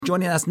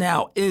Joining us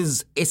now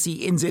is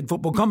SENZ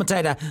football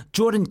commentator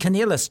Jordan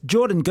Kounelis.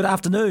 Jordan, good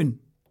afternoon.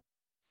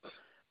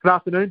 Good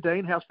afternoon,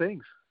 Dean. How's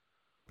things?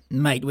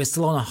 Mate, we're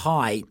still on a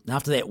high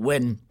after that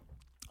win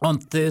on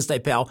Thursday,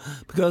 pal,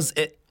 because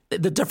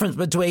the difference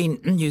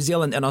between New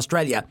Zealand and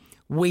Australia,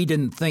 we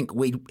didn't think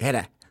we had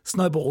a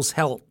snowball's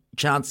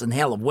chance in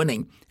hell of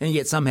winning, and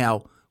yet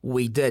somehow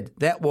we did.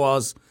 That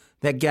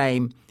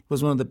game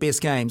was one of the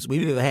best games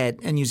we've ever had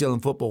in New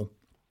Zealand football.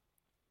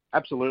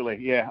 Absolutely,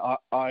 yeah.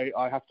 I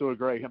have to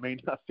agree. I mean,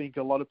 I think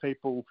a lot of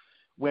people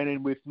went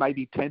in with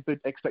maybe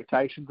tempered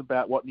expectations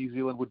about what New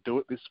Zealand would do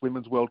at this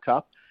Women's World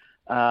Cup.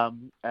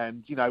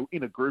 And, you know,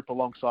 in a group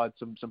alongside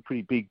some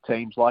pretty big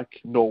teams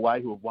like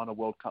Norway, who have won a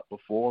World Cup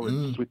before,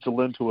 and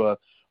Switzerland, who are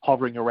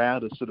hovering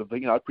around as sort of,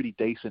 a pretty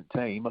decent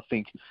team. I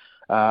think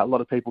a lot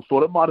of people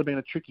thought it might have been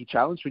a tricky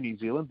challenge for New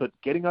Zealand, but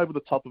getting over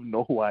the top of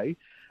Norway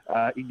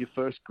in your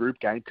first group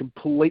game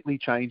completely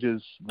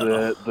changes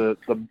the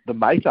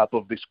makeup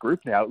of this group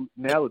now.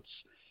 Now it's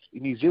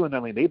New Zealand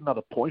only need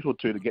another point or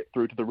two to get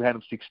through to the round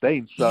of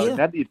 16. So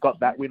now that you've got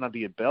that win under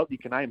your belt, you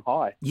can aim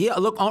high. Yeah,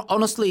 look,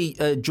 honestly,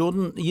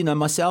 Jordan,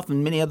 myself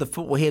and many other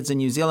football heads in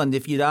New Zealand,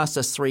 if you'd asked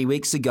us 3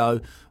 weeks ago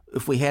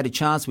if we had a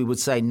chance, we would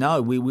say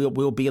no.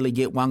 We'll barely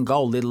get one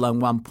goal, let alone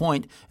 1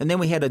 point. And then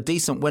we had a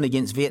decent win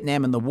against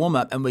Vietnam in the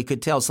warm-up, and we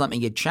could tell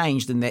something had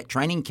changed in that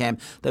training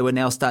camp. They were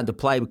now starting to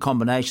play with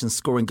combinations,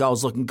 scoring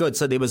goals, looking good.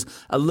 So there was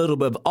a little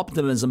bit of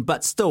optimism,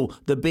 but still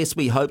the best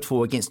we hoped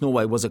for against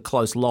Norway was a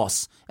close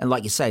loss. And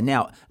like you say,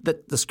 now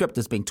the script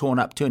has been turned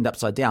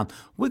upside down.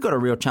 We've got a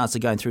real chance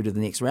of going through to the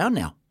next round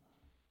now.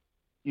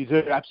 You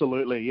do,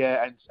 absolutely,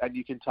 yeah, and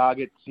you can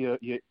target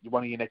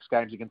one of your next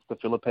games against the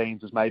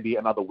Philippines as maybe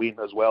another win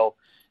as well.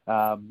 They've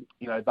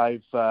got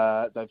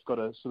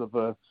a sort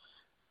of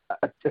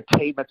a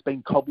team that's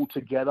been cobbled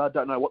together. I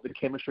don't know what the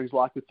chemistry is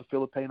like with the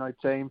Filipino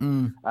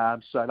team,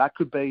 so that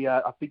could be.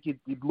 I think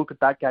you'd look at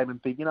that game and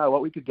think, you know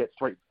what, we could get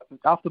three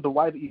after the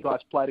way that you guys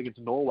played against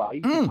Norway.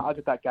 You can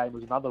target that game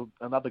as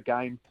another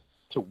game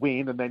to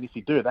win, and then if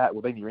you do that,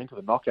 well, then you're into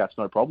the knockouts,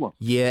 no problem.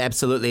 Yeah,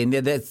 absolutely, and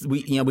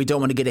we don't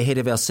want to get ahead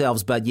of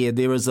ourselves, but yeah,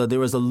 there is a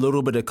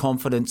little bit of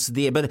confidence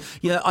there. But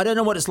I don't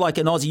know what it's like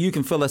in Aussie. You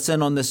can fill us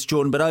in on this,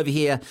 Jordan. But over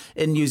here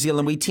in New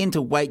Zealand, we tend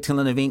to wait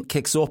till an event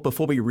kicks off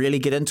before we really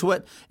get into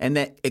it, and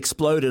that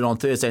exploded on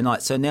Thursday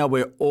night. So now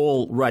we're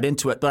all right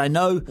into it. But I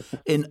know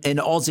in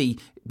Aussie,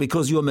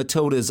 because your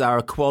Matildas are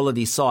a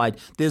quality side,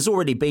 there's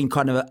already been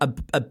kind of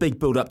a big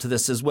build up to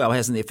this as well,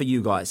 hasn't there, for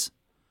you guys?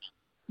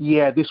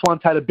 Yeah, this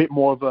one's had a bit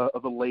more of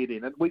a lead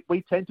in, and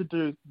we tend to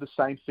do the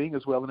same thing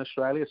as well in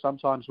Australia.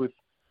 Sometimes with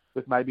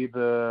maybe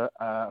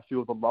a few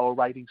of the lower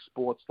rating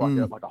sports like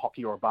a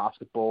hockey or a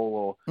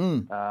basketball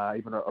or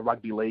even a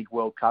rugby league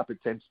World Cup,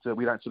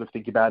 we don't sort of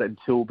think about it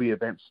until the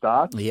event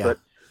starts. Yeah.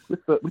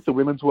 But with the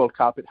Women's World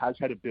Cup, it has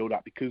had a build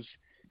up because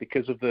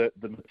of the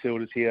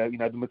Matildas here.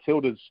 The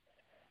Matildas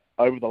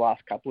over the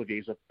last couple of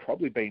years have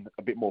probably been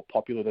a bit more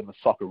popular than the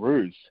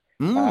Socceroos.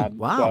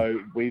 Wow. So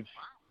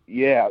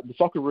the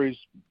Socceroos,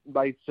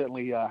 they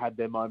certainly had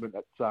their moment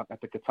at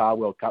the Qatar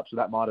World Cup, so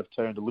that might have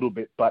turned a little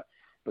bit. But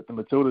the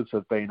Matildas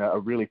have been a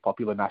really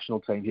popular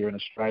national team here in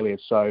Australia.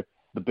 So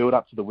the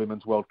build-up to the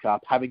Women's World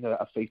Cup, having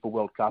a FIFA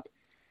World Cup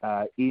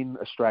in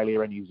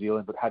Australia and New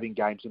Zealand, but having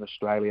games in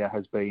Australia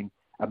has been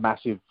a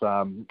massive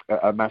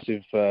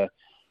sort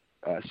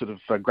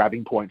of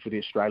grabbing point for the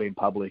Australian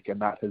public, and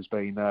that's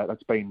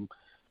been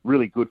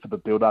really good for the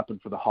build-up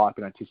and for the hype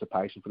and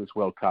anticipation for this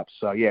World Cup.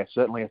 So, yeah,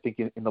 certainly I think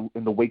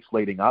in the weeks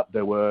leading up,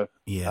 there were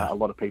a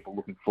lot of people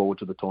looking forward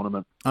to the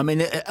tournament. I mean,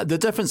 the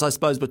difference, I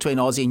suppose, between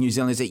Aussie and New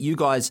Zealand is that you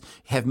guys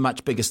have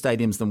much bigger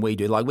stadiums than we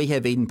do. Like, we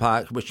have Eden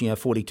Park, which,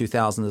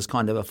 42,000 is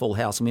kind of a full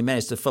house, and we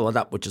managed to fill it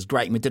up, which is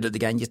great. And we did it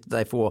again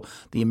yesterday for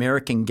the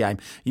American game.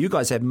 You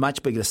guys have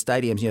much bigger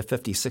stadiums,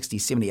 50, 60,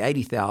 70,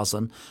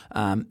 80,000.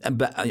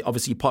 But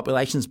obviously, your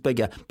population's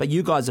bigger. But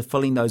you guys are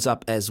filling those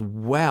up as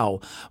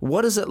well.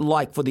 What is it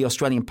like for the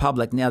Australian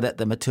public now that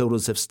the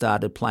Matildas have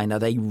started playing? Are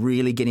they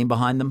really getting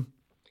behind them?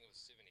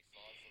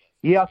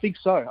 Yeah, I think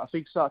so. I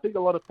think a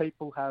lot of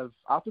people have,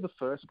 after the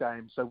first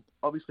game, so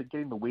obviously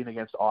getting the win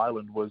against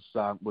Ireland was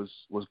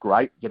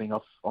great, getting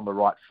off on the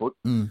right foot,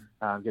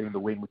 getting the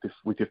win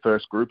with your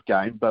first group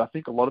game. But I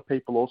think a lot of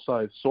people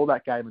also saw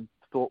that game and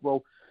thought,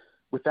 well,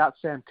 without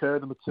Sam Kerr,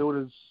 the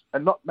Matildas,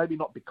 and maybe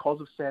not because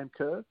of Sam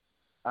Kerr,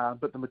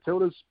 but the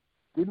Matildas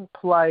didn't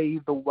play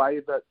the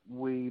way that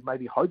we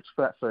maybe hoped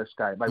for that first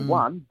game. They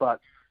won, but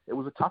it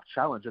was a tough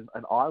challenge, and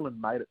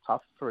Ireland made it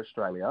tough for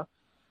Australia.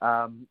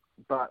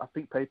 But I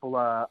think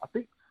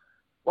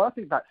what I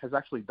think that has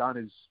actually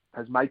done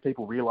has made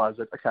people realise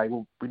that, okay,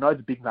 well, we know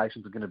the big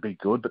nations are going to be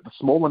good, but the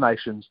smaller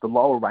nations, the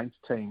lower ranked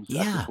teams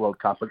at this World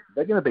Cup,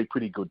 they're going to be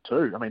pretty good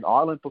too. I mean,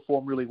 Ireland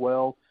performed really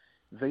well.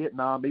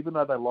 Vietnam, even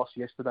though they lost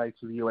yesterday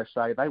to the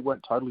USA, they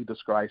weren't totally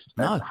disgraced.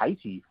 No. And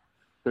Haiti,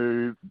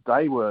 who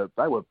they were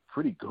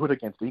pretty good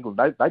against England.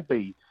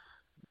 They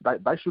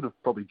should have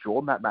probably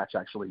drawn that match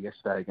actually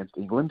yesterday against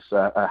England.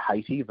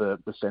 Haiti, the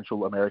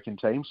Central American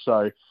team.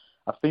 So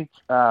I think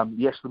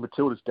yes, the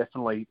Matildas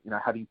definitely,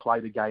 having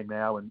played a game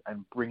now and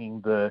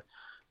bringing the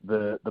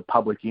the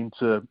public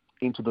into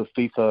the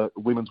FIFA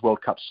Women's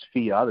World Cup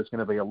sphere. There's going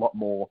to be a lot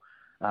more,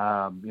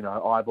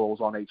 eyeballs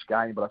on each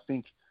game. But I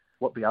think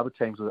what the other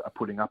teams are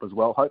putting up as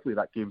well, hopefully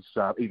that gives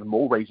even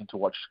more reason to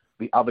watch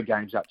the other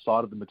games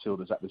outside of the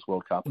Matildas at this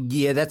World Cup.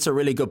 Yeah, that's a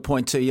really good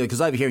point too,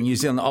 because over here in New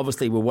Zealand,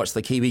 obviously we'll watch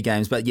the Kiwi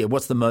games, but yeah,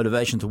 what's the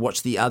motivation to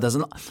watch the others?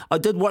 And I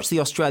did watch the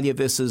Australia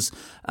versus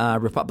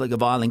Republic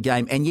of Ireland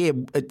game, and yeah,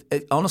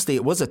 honestly,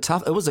 it was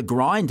a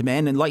grind,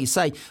 man, and like you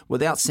say,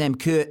 without Sam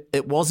Kerr,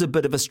 it was a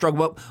bit of a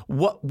struggle.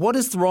 What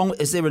is wrong?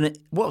 Is there there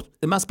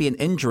must be an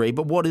injury,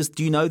 but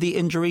do you know the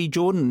injury,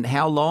 Jordan?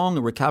 How long,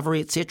 a recovery,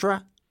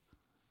 etc.?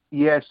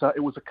 Yeah, so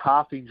it was a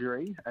calf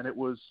injury, and it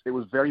was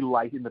very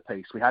late in the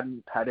piece. We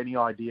hadn't had any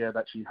idea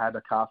that she had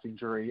a calf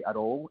injury at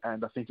all,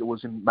 and I think it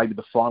was in maybe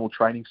the final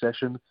training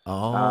session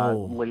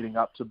leading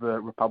up to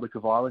the Republic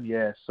of Ireland.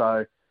 Yeah,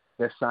 so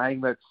they're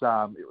saying that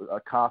it was a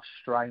calf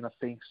strain, I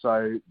think.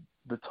 So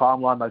the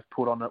timeline they've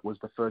put on it was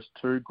the first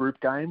two group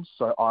games,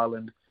 so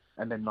Ireland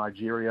and then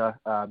Nigeria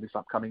this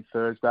upcoming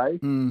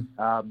Thursday.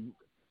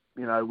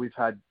 We've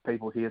had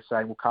people here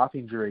saying, well, calf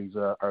injuries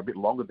are a bit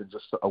longer than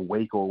just a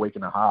week or a week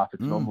and a half.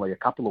 It's normally a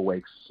couple of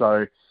weeks.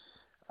 So,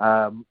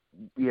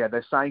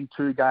 they're saying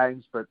 2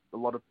 games, but a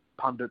lot of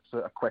pundits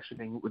are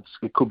questioning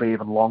it could be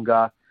even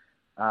longer.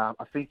 I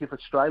think if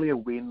Australia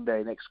win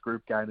their next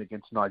group game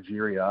against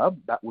Nigeria,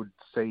 that would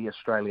see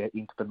Australia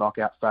into the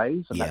knockout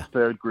phase, and that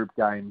third group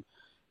game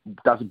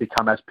doesn't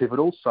become as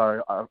pivotal.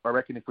 So I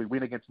reckon if we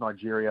win against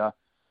Nigeria,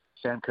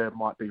 Sam Kerr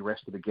might be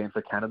rested again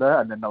for Canada,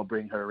 and then they'll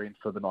bring her in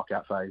for the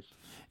knockout phase.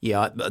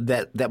 Yeah,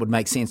 that would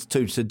make sense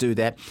too, to do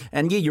that.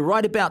 And yeah, you're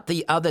right about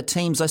the other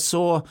teams. I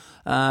saw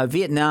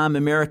Vietnam,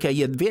 America.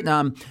 Yeah,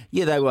 Vietnam,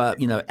 they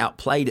were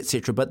outplayed,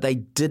 etc., but they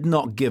did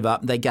not give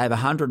up. They gave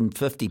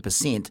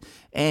 150%,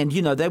 and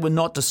they were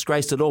not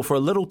disgraced at all for a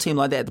little team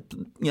like that.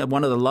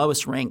 One of the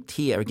lowest ranked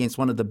here against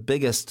one of the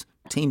biggest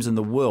teams in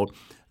the world.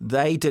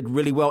 They did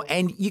really well.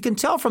 And you can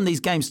tell from these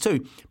games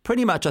too,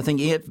 pretty much I think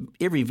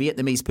every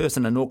Vietnamese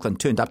person in Auckland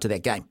turned up to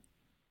that game.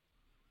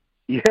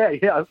 Yeah.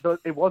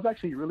 It was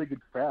actually a really good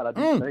crowd. I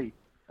did see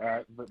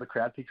the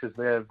crowd pictures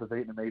there of the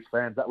Vietnamese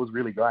fans. That was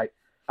really great.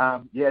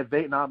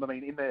 Vietnam,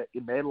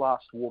 in their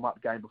last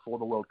warm-up game before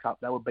the World Cup,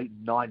 they were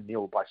beaten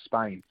 9-0 by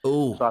Spain.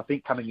 Ooh. So I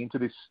think coming into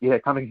this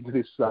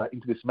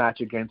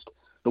match against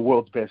the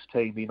world's best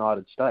team, the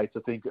United States, I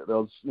think there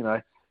was,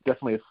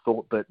 definitely a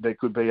thought that there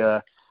could be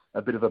a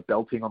bit of a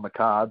belting on the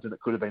cards, and it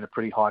could have been a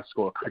pretty high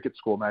score, a cricket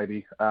score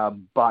maybe.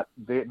 But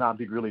Vietnam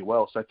did really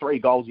well. So 3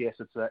 goals, yes,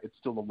 it's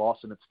still a loss,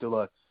 and it's still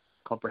a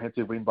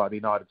comprehensive win by the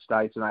United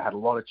States. And they had a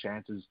lot of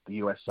chances, the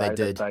USA,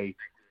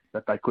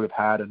 that they could have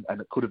had, and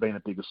it could have been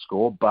a bigger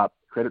score. But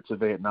credit to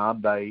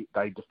Vietnam, they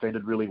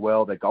defended really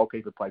well. Their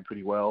goalkeeper played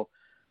pretty well,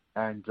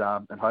 and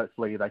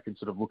hopefully they can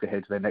sort of look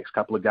ahead to their next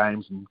couple of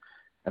games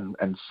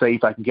and see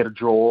if they can get a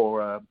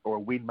draw or a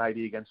win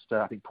maybe against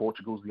I think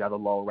Portugal's the other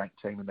lower ranked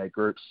team in their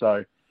group.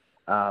 So.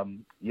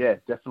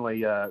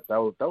 Definitely. They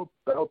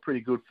were pretty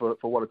good for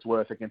what it's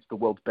worth against the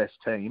world's best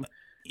team,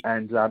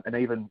 and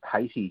even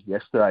Haiti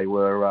yesterday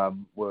were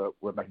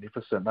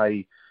magnificent.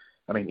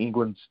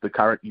 England's the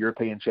current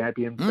European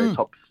champions. They're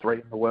top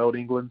 3 in the world,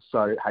 England.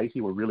 So Haiti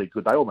were really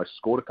good. They almost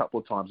scored a couple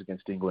of times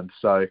against England.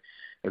 So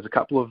there's a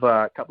couple of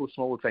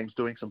smaller teams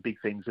doing some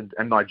big things,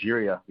 and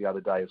Nigeria the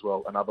other day as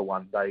well. Another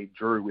one, they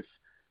drew with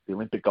the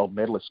Olympic gold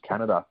medalist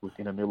Canada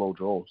within a 0-0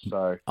 draw.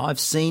 So I've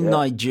seen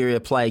Nigeria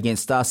play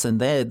against us, and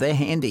they're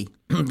handy.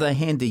 They're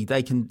handy.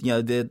 They can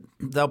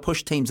they'll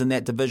push teams in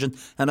that division.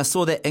 And I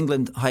saw that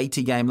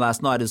England-Haiti game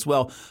last night as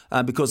well,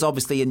 because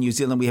obviously in New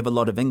Zealand we have a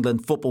lot of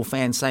England football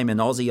fans. Same in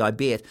Aussie, I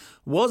bet.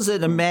 Was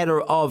it a matter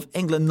of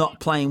England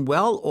not playing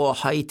well, or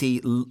Haiti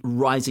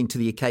rising to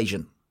the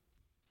occasion?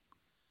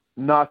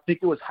 No, I think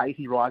it was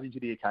Haiti rising to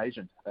the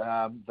occasion.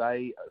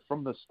 They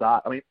from the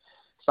start.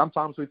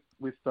 Sometimes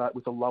with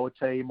a lower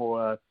team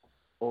or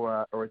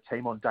a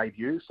team on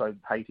debut. So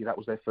Haiti, that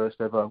was their first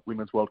ever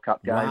Women's World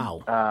Cup game.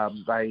 Wow.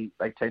 They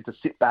tend to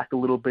sit back a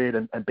little bit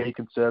and be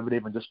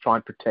conservative and just try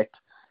and protect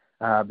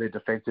their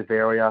defensive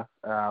area.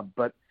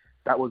 But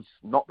that was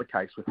not the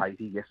case with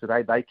Haiti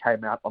yesterday. They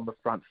came out on the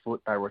front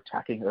foot. They were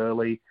attacking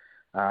early.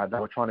 They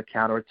were trying to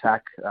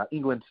counter-attack.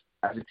 England,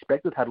 as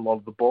expected, had a lot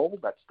of the ball.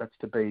 That's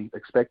to be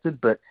expected.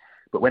 But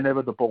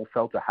whenever the ball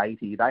fell to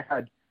Haiti, they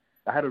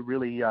had a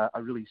really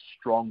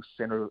strong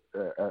center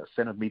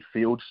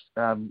midfield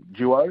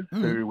duo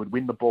who would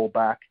win the ball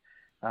back.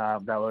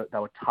 They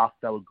were tough,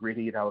 they were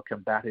gritty, they were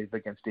combative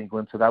against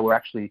England. So they were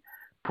actually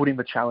putting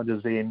the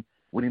challenges in,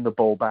 winning the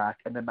ball back,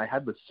 and then they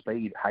had the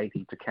speed,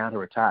 Haiti, to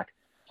counter attack.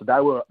 So they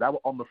were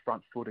on the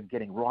front foot and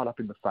getting right up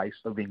in the face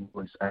of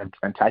England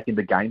and taking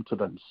the game to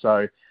them.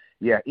 So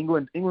yeah,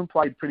 England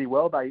played pretty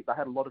well. They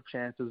had a lot of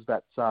chances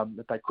that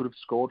they could have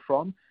scored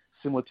from,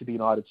 similar to the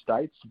United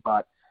States,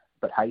 but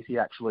Haiti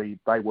actually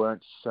they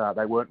weren't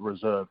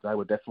reserved. They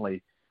were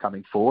definitely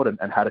coming forward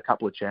and had a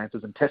couple of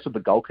chances and tested the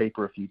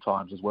goalkeeper a few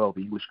times as well,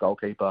 the English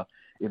goalkeeper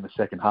in the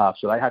second half.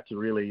 So they had to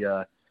really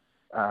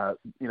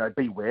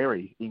be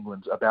wary,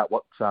 England, about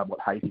what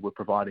Haiti were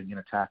providing in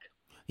attack.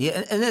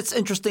 Yeah, and it's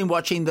interesting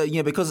watching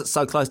because it's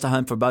so close to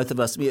home for both of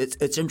us.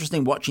 It's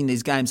interesting watching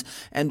these games.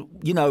 And,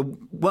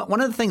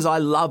 one of the things I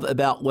love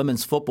about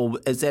women's football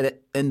is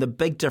that and the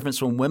big difference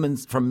from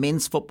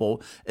men's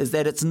football is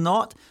that it's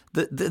not,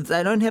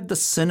 they don't have the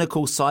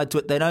cynical side to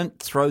it. They don't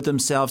throw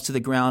themselves to the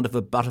ground if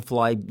a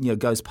butterfly,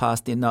 goes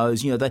past their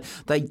nose.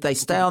 They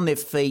stay on their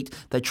feet.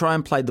 They try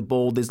and play the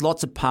ball. There's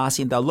lots of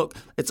passing.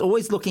 It's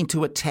always looking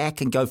to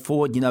attack and go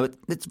forward.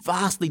 It's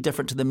vastly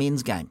different to the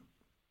men's game.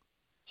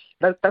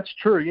 That's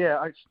true, yeah.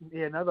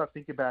 Now that I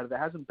think about it, there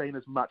hasn't been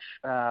as much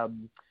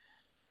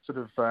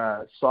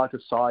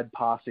side-to-side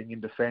passing in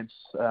defence,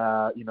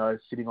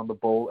 sitting on the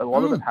ball. A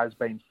lot of it has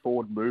been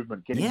forward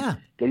movement,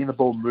 getting the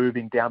ball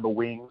moving down the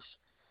wings,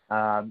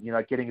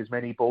 getting as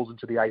many balls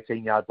into the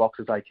 18-yard box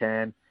as they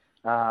can.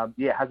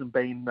 It hasn't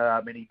been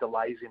many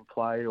delays in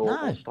play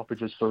or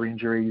stoppages for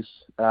injuries.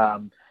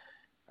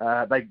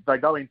 They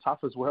go in tough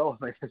as well.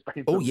 I mean, there's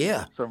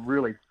been some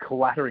really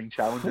clattering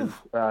challenges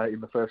in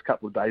the first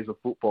couple of days of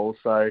football.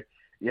 So,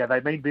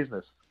 they mean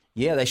business.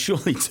 Yeah, they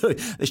surely do.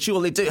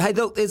 Hey,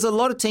 look, there's a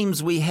lot of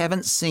teams we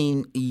haven't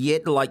seen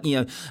yet, like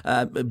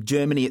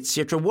Germany,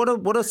 etc. What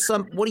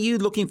are you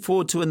looking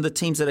forward to in the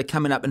teams that are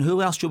coming up, and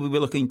who else should we be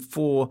looking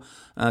for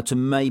to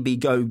maybe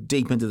go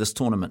deep into this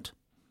tournament?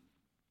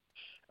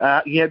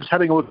 Just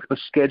having a look at the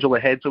schedule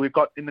ahead. So we've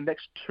got in the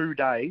next 2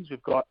 days,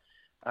 we've got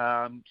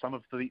some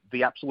of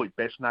the absolute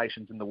best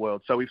nations in the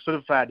world. So we've sort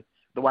of had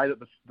the way that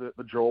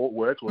the draw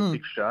works, or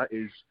fixture,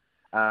 is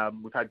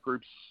we've had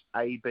groups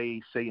A,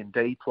 B, C, and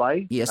D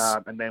play. Yes.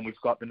 And then we've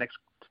got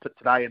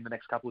today and the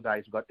next couple of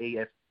days, we've got E,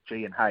 F,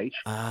 G, and H.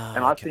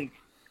 I think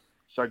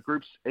so.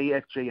 Groups E,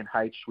 F, G, and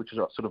H, which is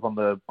sort of on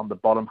the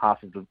bottom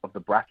half of the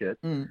bracket.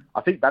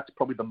 I think that's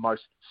probably the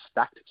most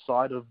stacked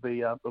side of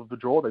the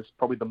draw. There's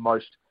probably the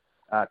most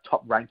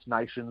top ranked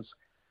nations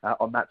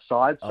on that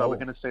side. So we're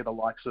going to see the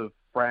likes of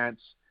France,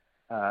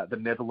 the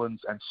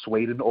Netherlands, and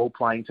Sweden all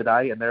playing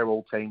today, and they're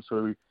all teams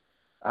who,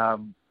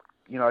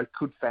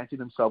 could fancy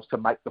themselves to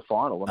make the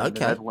final. I mean, the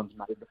Netherlands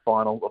made the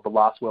final of the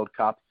last World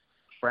Cup.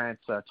 France,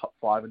 top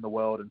 5 in the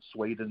world, and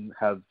Sweden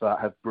have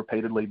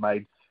repeatedly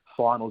made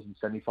finals and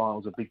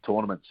semi-finals of big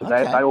tournaments. So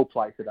they all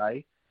play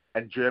today,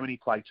 and Germany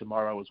play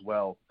tomorrow as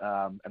well.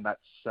 And that's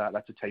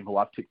a team who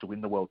I've tipped to win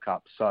the World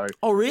Cup. So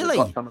really?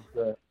 Got some of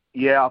the.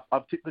 Yeah,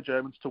 I've tipped the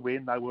Germans to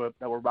win. They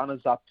were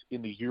runners-up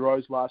in the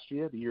Euros last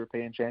year, the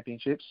European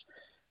Championships,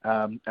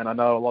 and I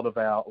know a lot of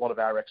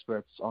our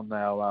experts on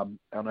our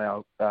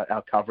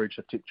coverage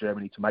have tipped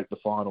Germany to make the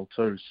final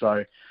too.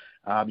 So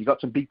you've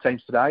got some big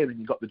teams today, and then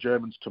you've got the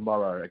Germans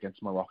tomorrow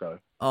against Morocco.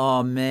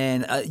 Oh,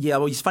 man.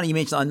 Well, it's funny you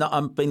mentioned,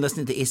 I've been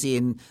listening to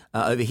SEN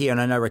over here,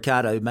 and I know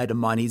Ricardo, a mate of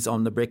mine, he's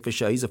on the breakfast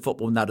show. He's a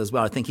football nut as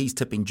well. I think he's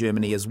tipping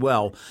Germany as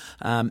well.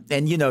 And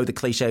the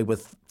cliche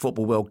with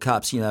football World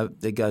Cups,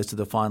 that goes to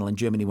the final and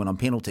Germany win on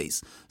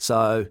penalties.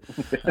 So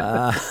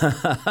that's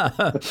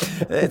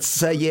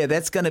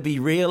going to be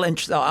real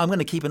interesting. I'm going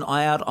to keep an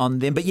eye out on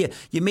them. But you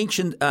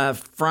mentioned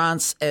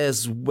France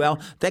as well.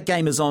 That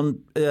game is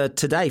on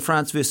today,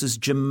 France versus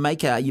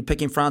Jamaica. Are you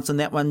picking France in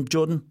that one,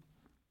 Jordan?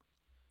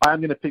 I'm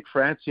going to pick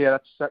France. Yeah,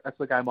 that's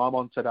the game I'm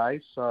on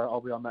today. So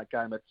I'll be on that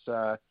game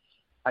at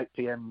 8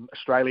 p.m.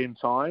 Australian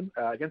time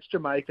against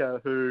Jamaica,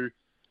 who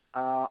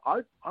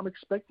I'm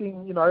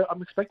expecting.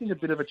 I'm expecting a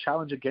bit of a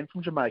challenge again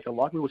from Jamaica,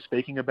 like we were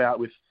speaking about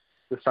with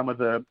some of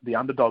the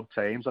underdog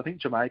teams. I think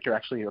Jamaica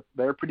actually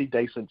they're a pretty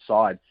decent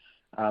side.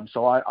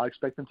 So I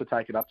expect them to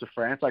take it up to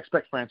France. I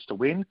expect France to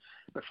win,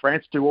 but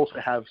France do also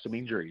have some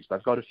injuries.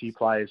 They've got a few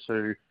players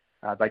who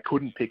they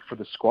couldn't pick for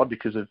the squad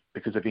because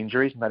of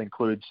injuries, and that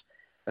includes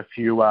a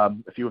few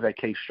of their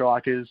key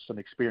strikers, some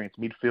experienced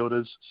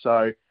midfielders.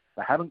 So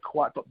they haven't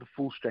quite got the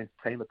full strength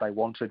team that they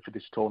wanted for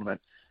this tournament,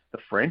 the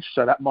French.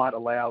 So that might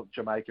allow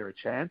Jamaica a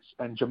chance.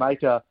 And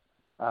Jamaica,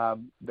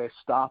 their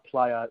star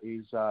player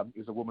is a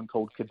woman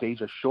called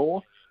Khadija Shaw,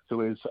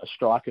 who is a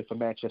striker for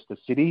Manchester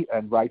City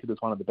and rated as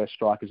one of the best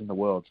strikers in the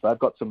world. So they've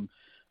got some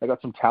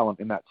talent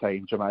in that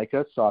team,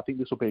 Jamaica. So I think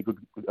this will be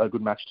a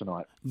good match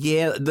tonight.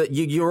 Yeah,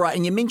 you're right.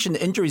 And you mentioned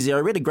injuries there.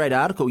 I read a great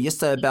article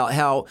yesterday about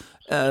how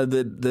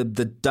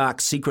the dark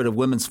secret of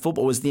women's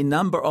football is the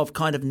number of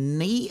kind of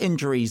knee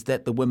injuries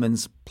that the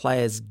women's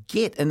players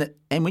get. And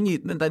when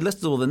they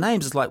listed all the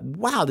names, it's like,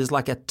 wow, there's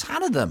like a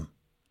ton of them.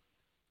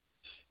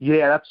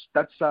 Yeah,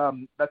 that's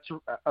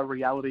a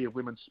reality of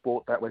women's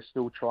sport that we're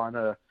still trying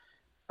to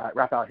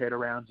wrap our head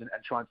around and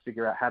try and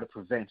figure out how to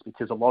prevent,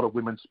 because a lot of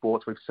women's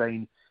sports we've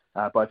seen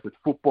both with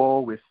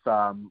football, with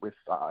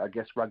I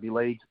guess rugby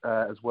league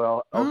as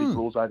well. Aussie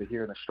rules over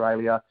here in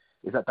Australia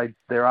is that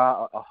there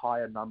are a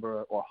higher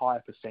number or a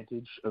higher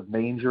percentage of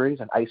knee injuries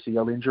and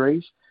ACL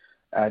injuries,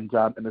 and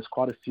there's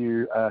quite a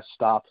few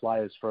star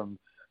players from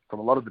a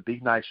lot of the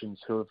big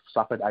nations who have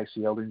suffered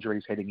ACL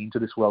injuries heading into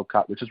this World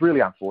Cup, which is really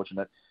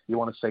unfortunate. You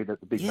want to see that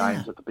the big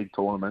names at the big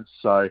tournaments.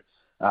 So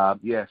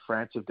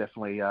France have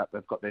definitely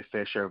they've got their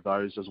fair share of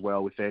those as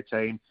well with their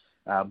team.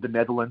 The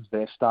Netherlands,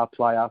 their star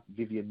player,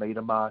 Vivian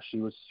Miedema,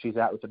 she's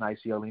out with an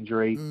ACL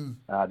injury.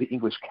 The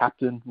English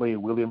captain, Leah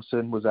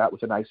Williamson, was out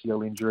with an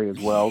ACL injury as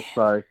well.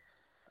 So,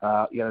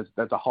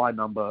 there's a high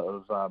number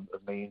of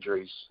knee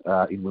injuries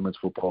in women's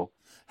football.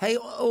 Hey,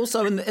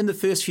 also in the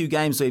first few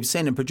games we've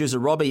seen, and producer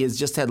Robbie has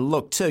just had a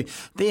look too,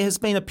 there has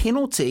been a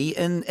penalty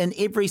in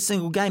every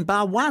single game,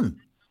 bar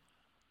one.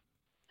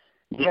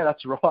 Yeah,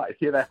 that's right.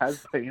 Yeah, there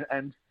has been.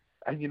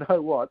 And you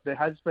know what?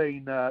 There's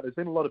been a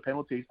lot of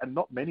penalties, and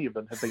not many of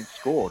them have been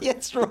scored.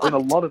 That's right. There's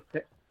been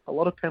a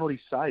lot of penalty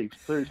saves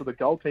too. So the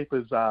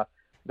goalkeepers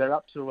they're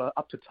up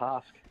to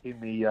task in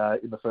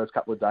the first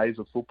couple of days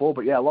of football.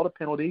 But yeah, a lot of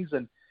penalties,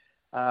 and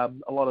a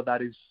lot of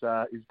that is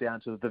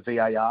down to the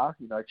VAR.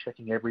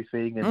 Checking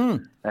everything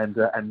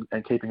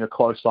and keeping a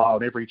close eye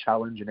on every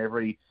challenge and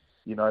every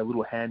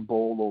little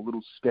handball or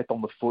little step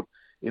on the foot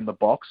in the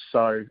box.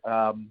 So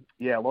a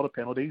lot of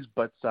penalties,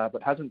 but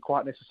hasn't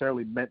quite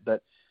necessarily meant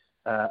that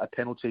a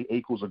penalty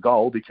equals a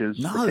goal, because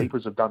the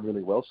keepers have done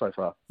really well so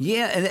far.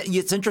 Yeah, and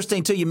it's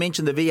interesting too. You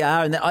mentioned the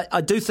VR, and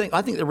I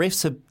think the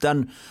refs have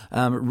done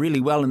really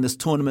well in this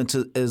tournament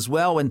as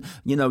well. And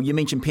you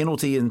mentioned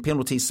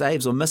penalty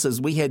saves or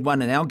misses. We had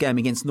one in our game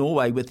against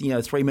Norway with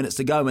 3 minutes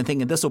to go, and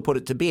thinking this will put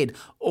it to bed.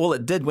 All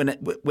it did when it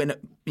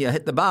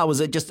hit the bar was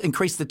it just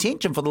increased the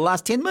tension for the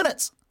last 10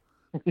 minutes.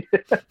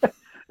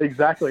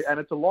 Exactly, and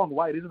it's a long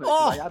wait, isn't it?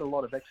 They had a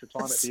lot of extra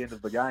time at the end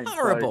of the game.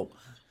 Horrible.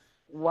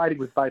 So, waiting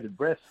with bated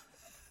breath.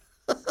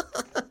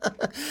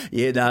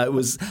 Yeah, no, it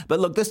was. But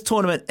look, this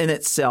tournament in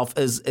itself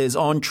is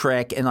on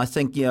track, and I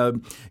think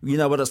you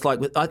know what it's like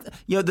with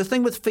the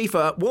thing with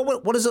FIFA.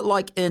 What is it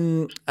like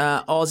in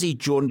Aussie,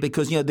 Jordan?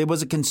 Because there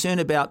was a concern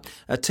about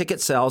ticket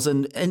sales,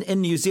 and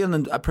in New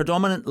Zealand,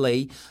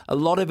 predominantly a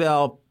lot of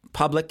our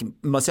public,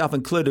 myself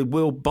included,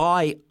 will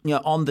buy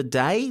on the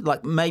day.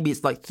 Like maybe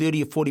it's like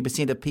 30 or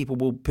 40% of people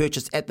will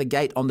purchase at the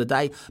gate on the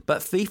day, but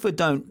FIFA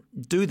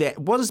don't do that.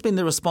 What has been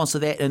the response to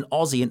that in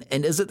Aussie,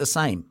 and is it the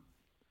same?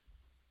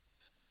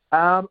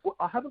 I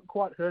haven't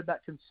quite heard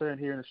that concern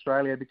here in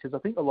Australia, because I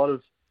think a lot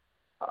of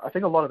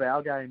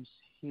our games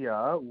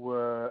here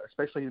were,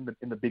 especially in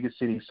the bigger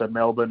cities, so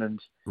Melbourne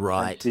and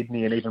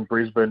Sydney and even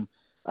Brisbane.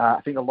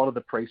 I think a lot of the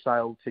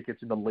pre-sale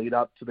tickets in the lead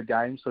up to the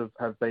games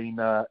have been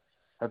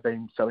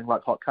selling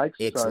like hotcakes.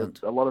 Excellent.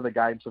 So a lot of the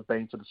games have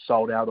been sort of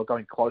sold out or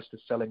going close to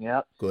selling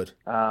out. Good.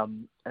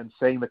 And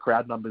seeing the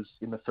crowd numbers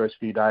in the first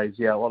few days,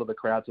 a lot of the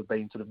crowds have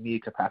been sort of near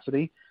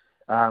capacity.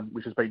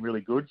 Which has been really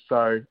good.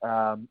 So,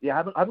 I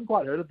haven't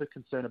quite heard of the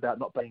concern about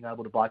not being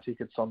able to buy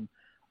tickets on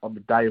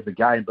the day of the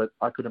game, but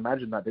I could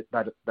imagine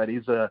that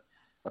is a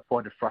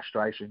point of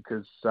frustration,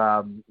 because,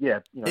 walk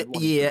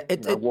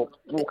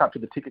up to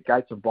the ticket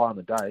gates and buy on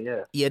the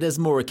day, Yeah, it is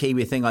more a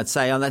Kiwi thing, I'd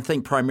say. And I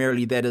think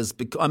primarily that is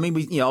because,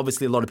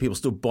 obviously a lot of people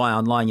still buy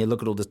online. You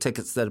look at all the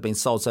tickets that have been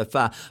sold so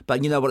far,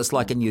 but you know what it's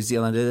like in New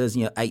Zealand. It is,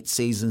 8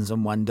 seasons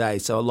in one day.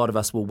 So a lot of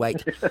us will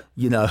wait,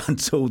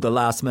 until the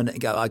last minute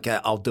and go, okay,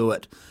 I'll do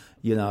it.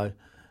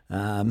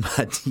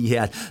 But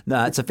yeah,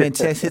 no, it's a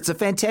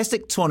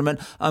fantastic tournament.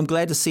 I'm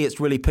glad to see it's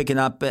really picking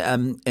up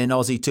in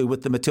Aussie too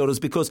with the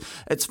Matildas, because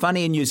it's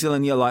funny in New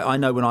Zealand. Like I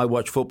know when I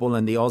watch football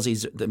and the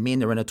Aussies, the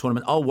men are in a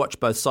tournament, I'll watch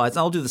both sides.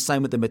 And I'll do the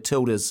same with the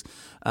Matildas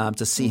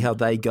to see how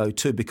they go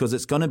too, because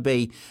it's going to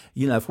be,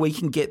 if we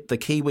can get the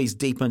Kiwis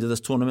deep into this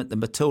tournament, the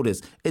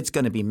Matildas, it's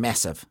going to be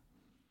massive.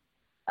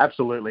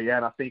 Absolutely, yeah,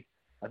 and I think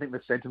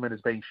the sentiment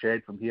is being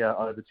shared from here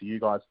over to you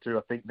guys too.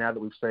 I think now that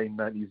we've seen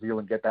New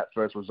Zealand get that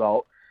first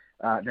result,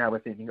 now we're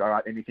thinking, all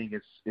right, anything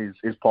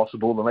is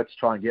possible, and let's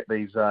try and get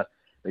these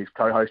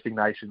co-hosting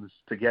nations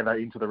together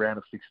into the round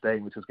of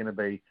 16, which is going to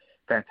be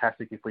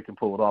fantastic if we can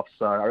pull it off.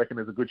 So I reckon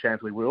there's a good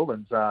chance we will,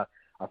 and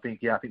I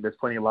think there's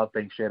plenty of love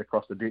being shared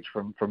across the ditch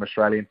from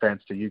Australian fans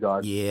to you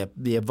guys. Yeah,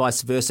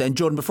 vice versa. And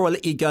Jordan, before I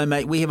let you go,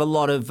 mate, we have a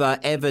lot of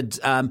avid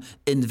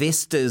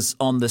investors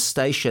on the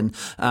station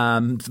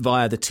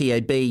via the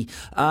TAB.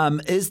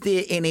 Is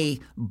there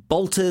any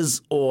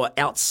bolters or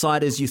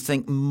outsiders you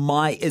think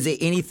is there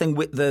anything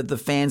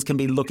the fans can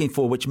be looking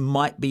for which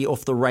might be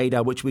off the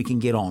radar, which we can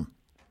get on?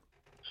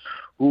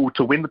 Ooh,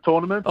 to win the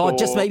tournament? Or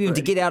just maybe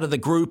to get out of the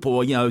group,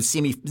 or,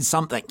 semi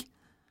something.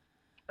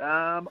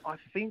 I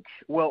think,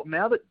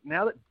 now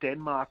that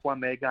Denmark won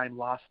their game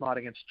last night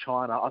against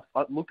China,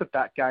 I looked at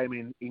that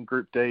game in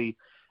Group D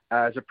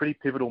as a pretty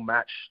pivotal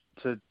match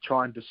to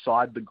try and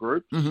decide the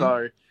group. Mm-hmm.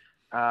 So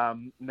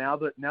now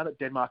that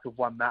Denmark have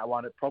won that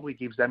one, it probably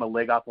gives them a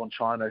leg up on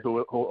China, who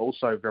are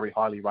also very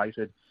highly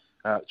rated,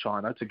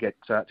 China, to get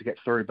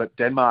through. But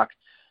Denmark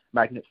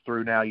making it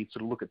through now, you'd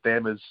sort of look at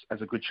them as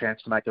a good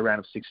chance to make the round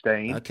of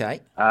 16. Okay.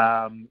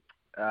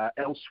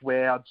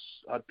 Elsewhere,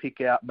 I'd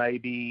pick out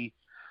maybe...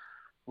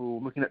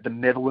 looking at the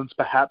Netherlands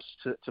perhaps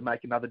to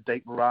make another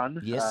deep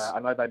run. Yes. I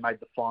know they made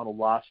the final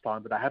last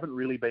time, but they haven't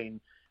really been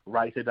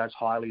rated as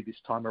highly this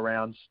time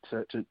around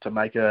to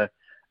make to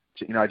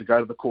go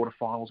to the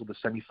quarterfinals or the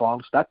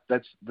semi-finals.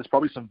 There's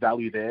probably some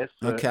value there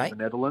for the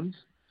Netherlands.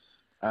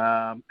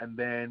 And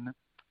then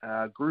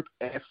Group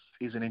F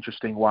is an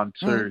interesting one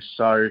too.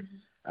 So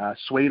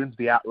Sweden's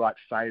the outright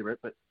favourite,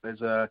 but there's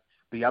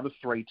the other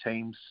three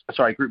teams.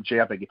 Sorry, Group G.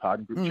 I beg your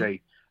pardon. Group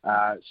G.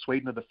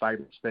 Sweden are the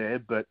favourites there,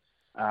 but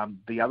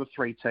The other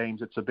three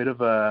teams, it's a bit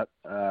of a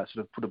sort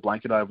of put a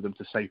blanket over them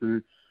to see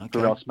who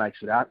else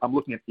makes it out. I'm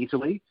looking at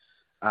Italy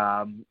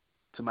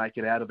to make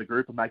it out of the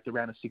group and make the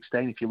round of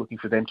 16 if you're looking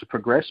for them to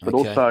progress. But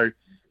also,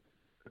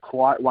 a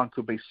quiet one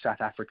could be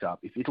South Africa.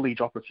 If Italy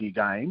drop a few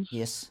games,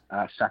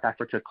 South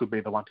Africa could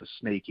be the one to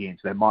sneak in.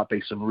 So there might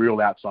be some real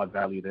outside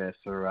value there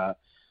for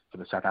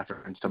the South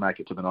Africans to make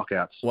it to the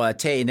knockouts. Well, I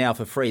tell you now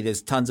for free,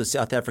 there's tons of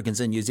South Africans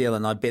in New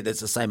Zealand. I bet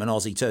that's the same in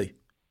Aussie too.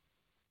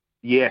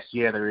 Yes,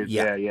 there is.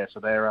 Yeah.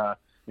 So they're,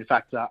 in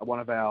fact, one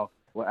of our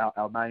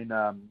main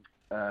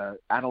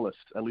analyst,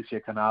 Alicia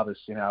Cannavas,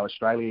 our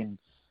Australian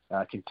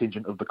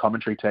contingent of the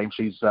commentary team,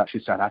 she's South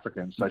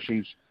African, so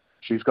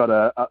she's got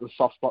a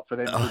soft spot for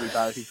them.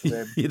 For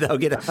them.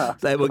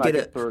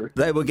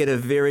 They will get a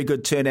very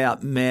good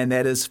turnout, man.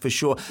 That is for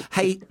sure.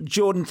 Hey,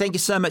 Jordan, thank you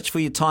so much for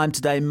your time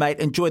today, mate.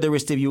 Enjoy the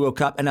rest of your World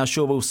Cup, and I'm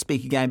sure we'll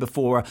speak again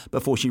before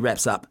she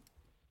wraps up.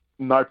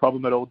 No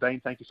problem at all, Dean.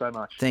 Thank you so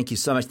much. Thank you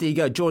so much. There you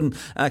go. Jordan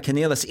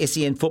Kounelis,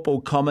 SEN football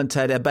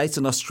commentator based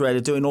in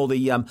Australia, doing all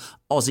the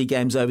Aussie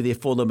games over there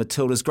for the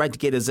Matildas. Great to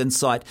get his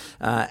insight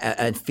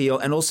and feel.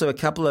 And also a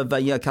couple of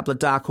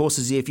dark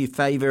horses here if you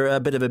favour a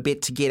bit of a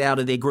bet to get out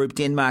of their group,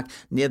 Denmark,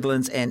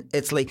 Netherlands and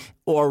Italy,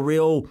 or a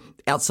real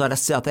outside of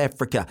South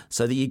Africa.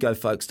 So there you go,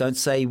 folks. Don't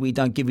say we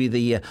don't give you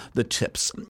the tips.